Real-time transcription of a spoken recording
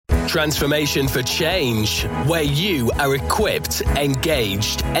Transformation for Change, where you are equipped,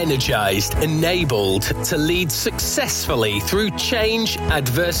 engaged, energized, enabled to lead successfully through change,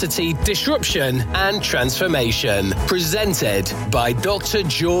 adversity, disruption, and transformation. Presented by Dr.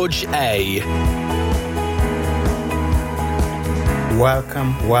 George A.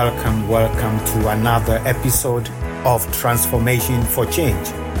 Welcome to another episode of Transformation for Change.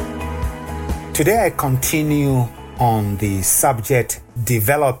 Today I continue on the subject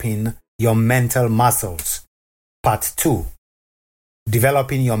Developing Your Mental Muscles, Part 2.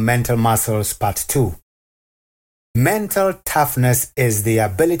 Developing Your Mental Muscles, Part 2. Mental toughness is the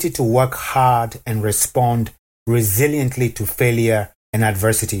ability to work hard and respond resiliently to failure and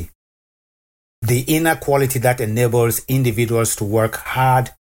adversity. The inner quality that enables individuals to work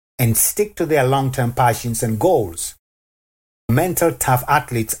hard and stick to their long-term passions and goals. Mental tough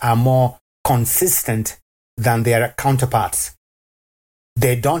athletes are more consistent than their counterparts.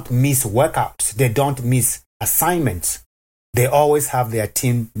 They don't miss workouts. They don't miss assignments. They always have their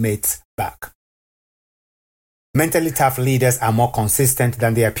teammates back. Mentally tough leaders are more consistent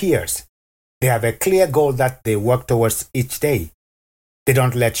than their peers. They have a clear goal that they work towards each day. They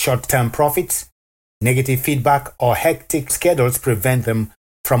don't let short-term profits, negative feedback, or hectic schedules prevent them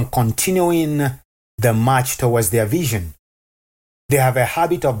from continuing the march towards their vision. They have a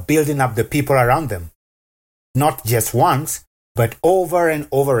habit of building up the people around them, not just once, but over and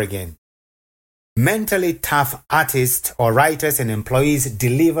over again. Mentally tough artists or writers and employees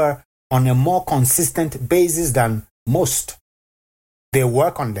deliver on a more consistent basis than most. They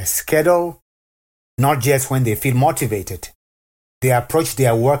work on the schedule, not just when they feel motivated. They approach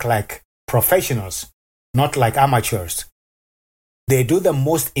their work like professionals, not like amateurs. They do the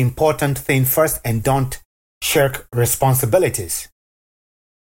most important thing first and don't shirk responsibilities.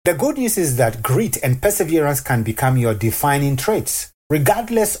 The good news is that grit and perseverance can become your defining traits,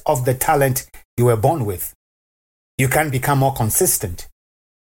 regardless of the talent you were born with. You can become more consistent.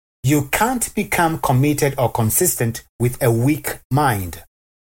 You can't become committed or consistent with a weak mind.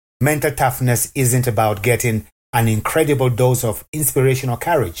 Mental toughness isn't about getting an incredible dose of inspiration or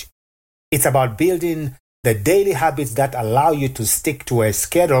courage. It's about building the daily habits that allow you to stick to a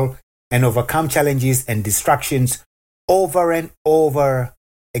schedule and overcome challenges and distractions over and over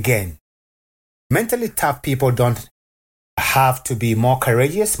again. Mentally tough people don't have to be more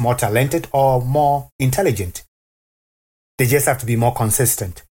courageous, more talented, or more intelligent. They just have to be more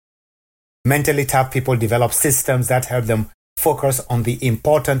consistent. Mentally tough people develop systems that help them focus on the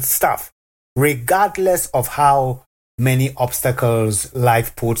important stuff, regardless of how many obstacles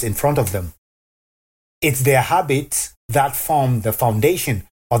life puts in front of them. It's their habits that form the foundation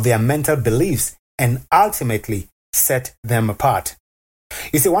of their mental beliefs and ultimately set them apart.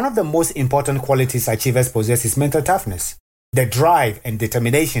 You see, one of the most important qualities achievers possess is mental toughness, the drive and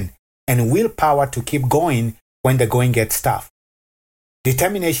determination and willpower to keep going when the going gets tough.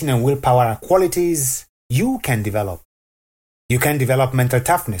 Determination and willpower are qualities you can develop. You can develop mental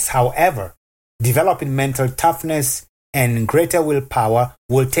toughness. However, developing mental toughness and greater willpower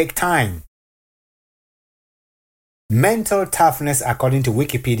will take time. Mental toughness, according to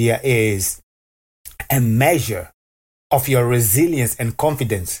Wikipedia, is a measure of your resilience and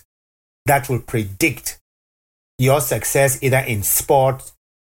confidence that will predict your success either in sport,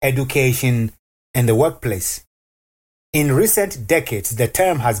 education, and the workplace. In recent decades, the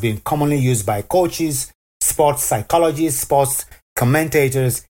term has been commonly used by coaches, sports psychologists, sports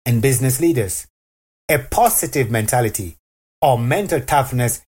commentators, and business leaders. A positive mentality or mental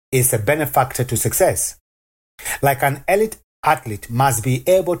toughness is a benefactor to success. Like an elite athlete must be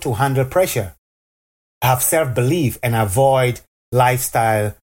able to handle pressure, have self-belief, and avoid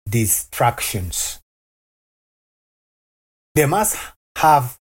lifestyle distractions. They must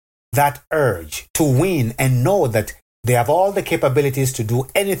have that urge to win and know that they have all the capabilities to do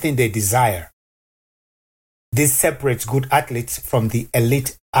anything they desire. This separates good athletes from the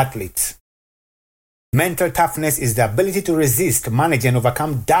elite athletes. Mental toughness is the ability to resist, manage, and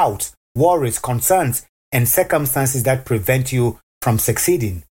overcome doubts, worries, concerns, and circumstances that prevent you from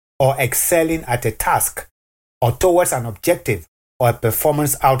succeeding or excelling at a task or towards an objective or a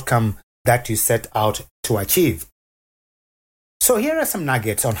performance outcome that you set out to achieve. So here are some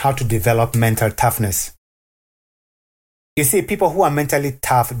nuggets on how to develop mental toughness. You see, people who are mentally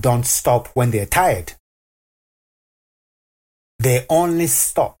tough don't stop when they're tired. They only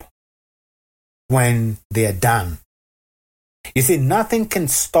stop when they're done. You see, nothing can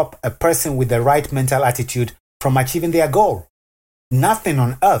stop a person with the right mental attitude from achieving their goal. Nothing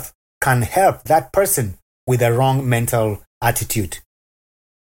on earth can help that person with the wrong mental attitude.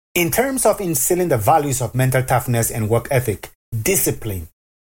 In terms of instilling the values of mental toughness and work ethic, discipline,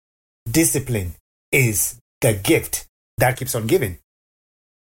 discipline is the gift that keeps on giving.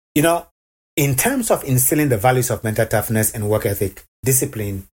 In terms of instilling the values of mental toughness and work ethic,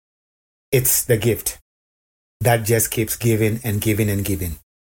 discipline, it's the gift that just keeps giving and giving and giving.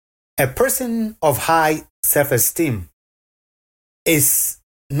 A person of high self-esteem is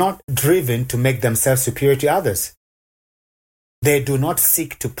not driven to make themselves superior to others. They do not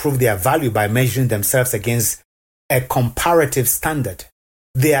seek to prove their value by measuring themselves against a comparative standard.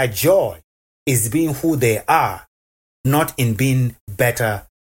 Their joy is being who they are, not in being better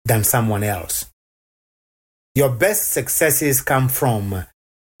than someone else. Your best successes come from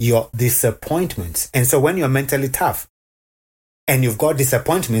your disappointments. And so when you're mentally tough and you've got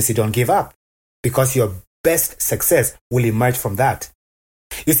disappointments, you don't give up, because your best success will emerge from that.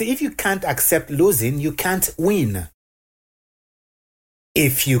 You see, if you can't accept losing, you can't win.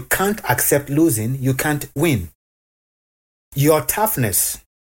 If you can't accept losing, you can't win. Your toughness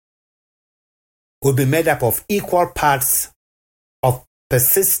will be made up of equal parts of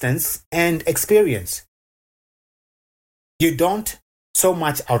persistence and experience. You don't so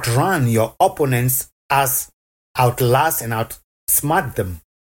much outrun your opponents as outlast and outsmart them.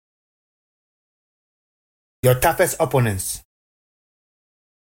 Your toughest opponents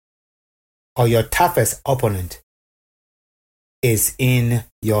or your toughest opponent is in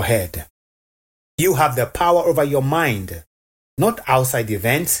your head. You have the power over your mind, not outside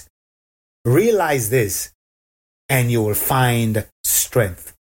events. Realize this and you will find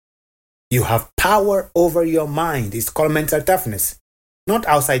strength. You have power over your mind. It's called mental toughness, not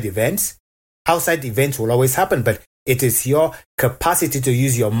outside events. Outside events will always happen, but it is your capacity to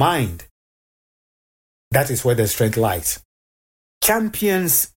use your mind. That is where the strength lies.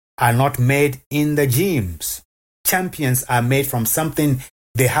 Champions are not made in the gyms. Champions are made from something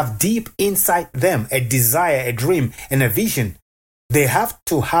they have deep inside them, a desire, a dream, and a vision. They have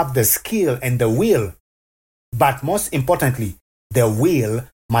to have the skill and the will, but most importantly, the will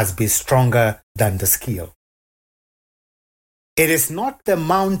must be stronger than the skill. It is not the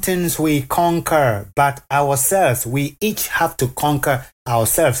mountains we conquer, but ourselves. We each have to conquer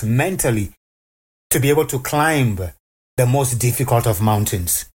ourselves mentally to be able to climb the most difficult of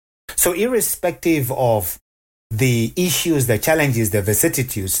mountains. So irrespective of the issues, the challenges, the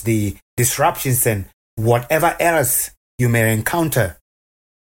vicissitudes, the disruptions, and whatever else you may encounter,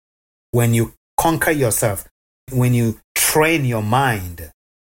 when you conquer yourself, when you train your mind,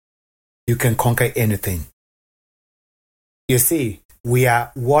 you can conquer anything. You see, we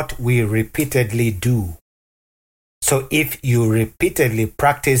are what we repeatedly do. So if you repeatedly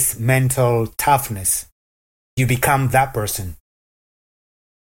practice mental toughness, you become that person.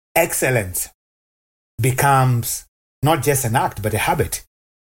 Excellence becomes not just an act, but a habit.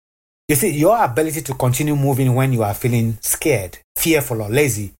 You see, your ability to continue moving when you are feeling scared, fearful, or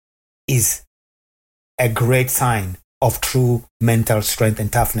lazy is a great sign of true mental strength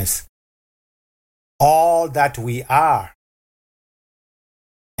and toughness. All that we are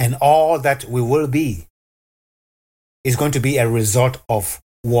and all that we will be is going to be a result of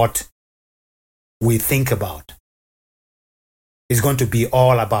what we think about. It's going to be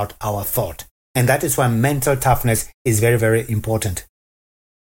all about our thought. And that is why mental toughness is very, very important.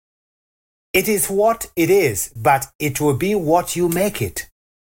 It is what it is, but it will be what you make it.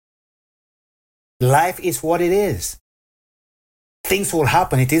 Life is what it is. Things will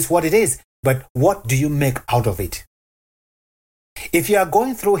happen. It is what it is. But what do you make out of it? If you are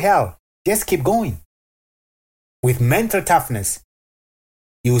going through hell, just keep going. With mental toughness,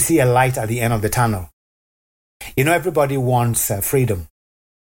 you will see a light at the end of the tunnel. You know, everybody wants freedom,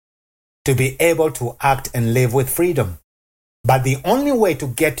 to be able to act and live with freedom. But the only way to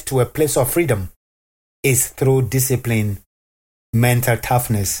get to a place of freedom is through discipline, mental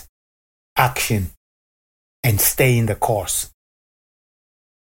toughness, action, and staying the course.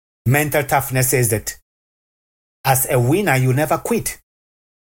 Mental toughness says that as a winner, you never quit.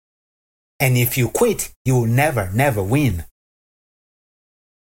 And if you quit, you will never win.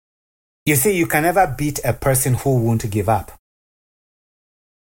 You see, you can never beat a person who won't give up.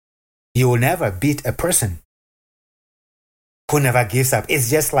 You will never beat a person who never gives up.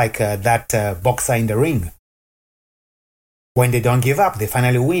 It's just like that boxer in the ring. When they don't give up, they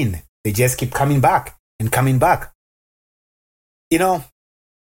finally win. They just keep coming back and coming back. You know,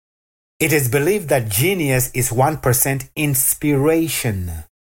 it is believed that genius is 1% inspiration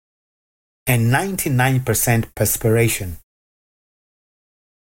and 99% perspiration.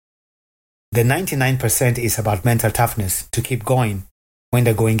 The 99% is about mental toughness to keep going when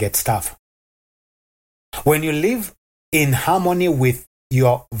the going gets tough. When you live in harmony with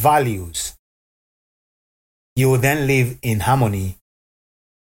your values, you will then live in harmony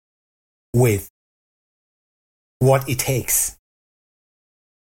with what it takes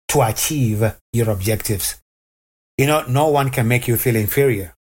to achieve your objectives. No one can make you feel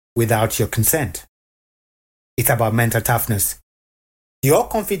inferior without your consent. It's about mental toughness. Your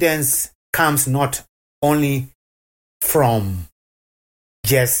confidence comes not only from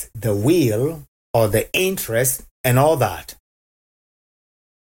just the will or the interest and all that.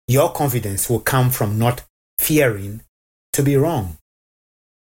 Your confidence will come from not fearing to be wrong.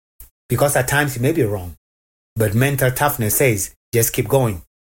 Because at times you may be wrong. But mental toughness says, just keep going.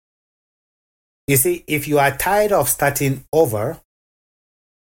 You see, if you are tired of starting over,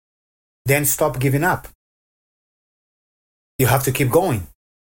 then stop giving up. You have to keep going.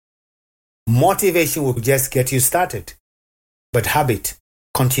 Motivation will just get you started. But habit,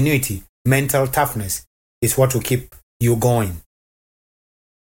 continuity, mental toughness is what will keep you going.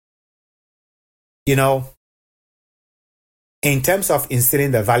 In terms of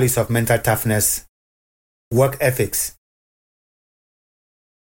instilling the values of mental toughness, work ethics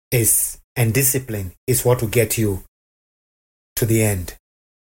and discipline is what will get you to the end.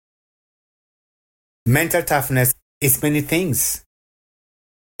 Mental toughness is many things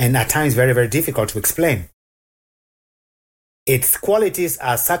and at times very, very difficult to explain. Its qualities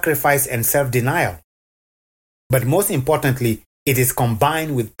are sacrifice and self-denial. But most importantly, it is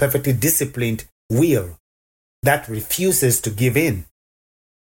combined with perfectly disciplined will that refuses to give in.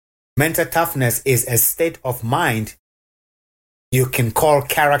 Mental toughness is a state of mind you can call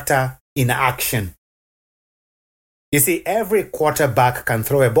character in action. You see, every quarterback can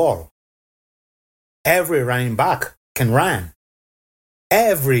throw a ball. Every running back can run.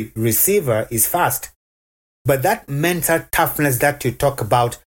 Every receiver is fast. But that mental toughness that you talk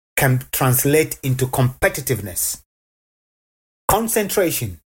about can translate into competitiveness.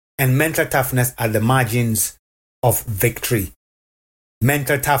 Concentration and mental toughness are the margins of victory.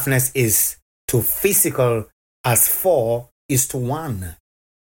 Mental toughness is to physical as 4:1.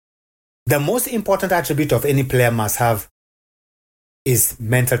 The most important attribute of any player must have is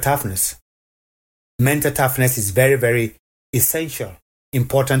mental toughness. Mental toughness is very, very essential,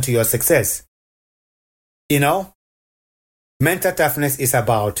 important to your success. Mental toughness is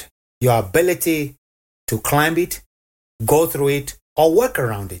about your ability to climb it, go through it, or work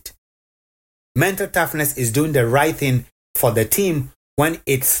around it. Mental toughness is doing the right thing for the team when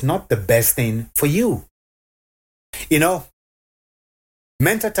it's not the best thing for you.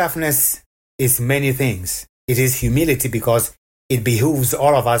 Mental toughness is many things. It is humility because it behooves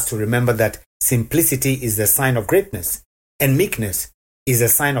all of us to remember that simplicity is the sign of greatness and meekness is a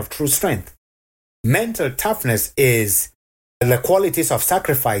sign of true strength. Mental toughness is the qualities of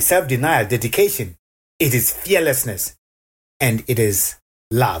sacrifice, self-denial, dedication. It is fearlessness and it is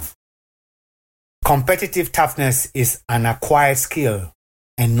love. Competitive toughness is an acquired skill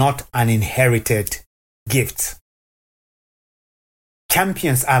and not an inherited gift.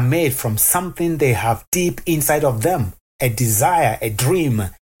 Champions are made from something they have deep inside of them, a desire, a dream,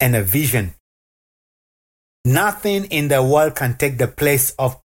 and a vision. Nothing in the world can take the place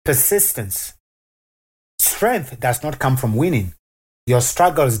of persistence. Strength does not come from winning. Your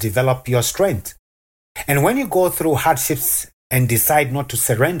struggles develop your strength. And when you go through hardships and decide not to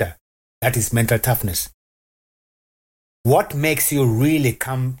surrender, that is mental toughness. What makes you really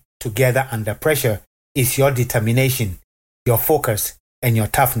come together under pressure is your determination, your focus, and your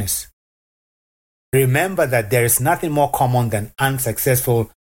toughness. Remember that there is nothing more common than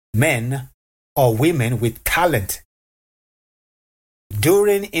unsuccessful men or women with talent.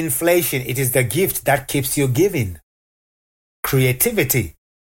 During inflation, it is the gift that keeps you giving. Creativity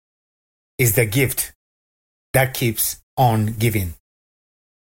is the gift that keeps on giving.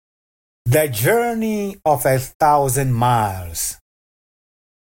 The journey of 1,000 miles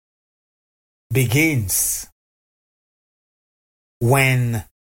begins when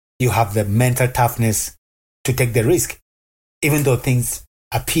you have the mental toughness to take the risk, even though things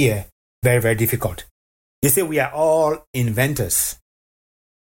appear very, very difficult. You see, we are all inventors,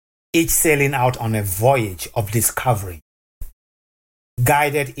 each sailing out on a voyage of discovery,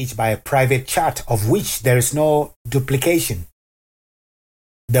 guided each by a private chart of which there is no duplication.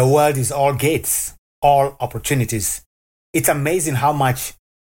 The world is all gates, all opportunities. It's amazing how much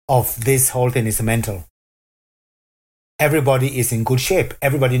of this whole thing is mental. Everybody is in good shape.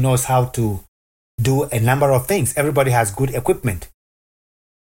 Everybody knows how to do a number of things. Everybody has good equipment.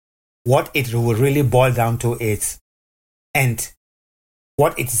 What it will really boil down to is, and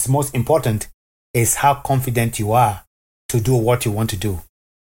what it is most important, is how confident you are to do what you want to do.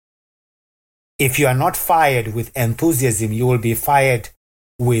 If you are not fired with enthusiasm, you will be fired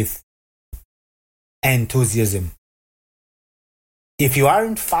with enthusiasm. If you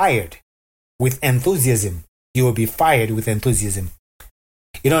aren't fired with enthusiasm. You will be fired with enthusiasm.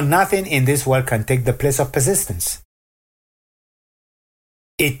 Nothing in this world can take the place of persistence.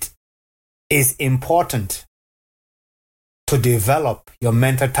 It is important to develop your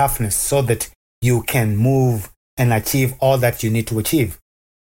mental toughness so that you can move and achieve all that you need to achieve.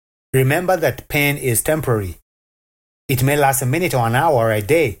 Remember that pain is temporary. It may last a minute or an hour or a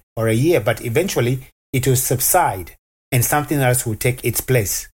day or a year, but eventually it will subside and something else will take its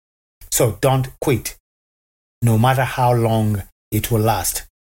place. So don't quit, no matter how long it will last.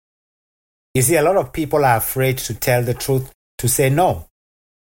 You see, a lot of people are afraid to tell the truth, to say no.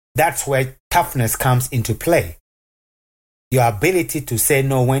 That's where toughness comes into play. Your ability to say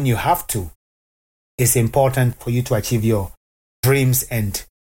no when you have to is important for you to achieve your dreams and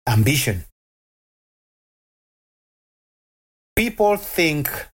ambition. People think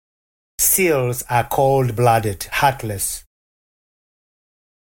SEALs are cold-blooded, heartless,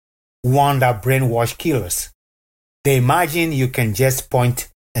 wonder brainwash killers. They imagine you can just point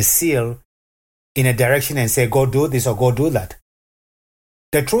a SEAL in a direction and say, go do this or go do that.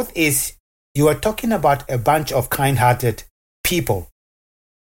 The truth is, you are talking about a bunch of kind-hearted people.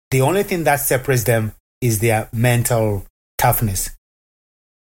 The only thing that separates them is their mental toughness.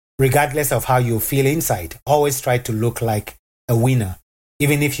 Regardless of how you feel inside, always try to look like a winner,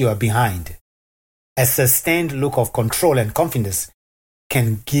 even if you are behind. A sustained look of control and confidence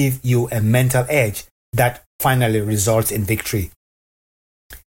can give you a mental edge that finally results in victory.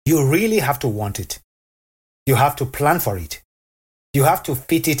 You really have to want it. You have to plan for it. You have to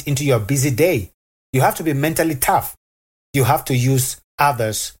fit it into your busy day. You have to be mentally tough. You have to use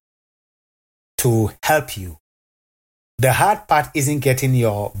others to help you. The hard part isn't getting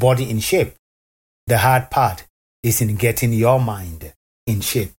your body in shape. The hard part is in getting your mind in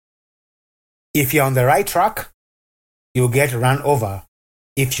shape. If you're on the right track, you'll get run over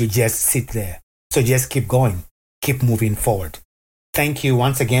if you just sit there. So just keep going. Keep moving forward. Thank you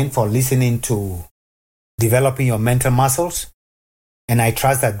once again for listening to Developing Your Mental Muscles. And I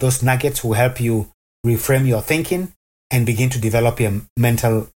trust that those nuggets will help you reframe your thinking and begin to develop your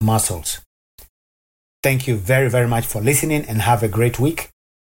mental muscles. Thank you very, very much for listening and have a great week.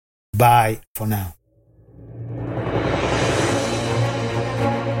 Bye for now.